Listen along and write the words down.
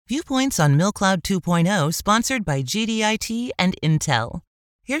Viewpoints on milCloud 2.0, sponsored by GDIT and Intel.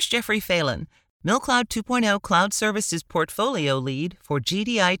 Here's Jeffrey Phelan, milCloud 2.0 Cloud Services Portfolio Lead for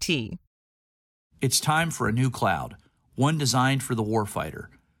GDIT. It's time for a new cloud, one designed for the warfighter,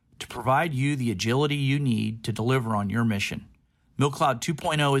 to provide you the agility you need to deliver on your mission. milCloud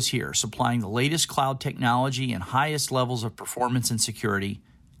 2.0 is here, supplying the latest cloud technology and highest levels of performance and security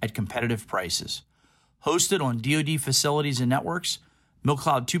at competitive prices. Hosted on DoD facilities and networks,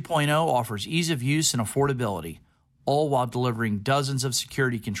 milCloud 2.0 offers ease of use and affordability, all while delivering dozens of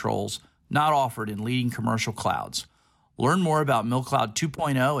security controls not offered in leading commercial clouds. Learn more about milCloud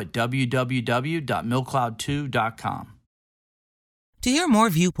 2.0 at www.milcloud2.com. To hear more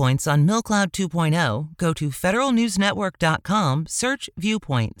viewpoints on milCloud 2.0, go to federalnewsnetwork.com, search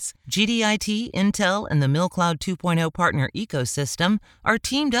Viewpoints. GDIT, Intel, and the milCloud 2.0 partner ecosystem are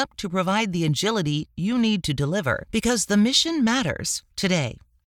teamed up to provide the agility you need to deliver, because the mission matters today.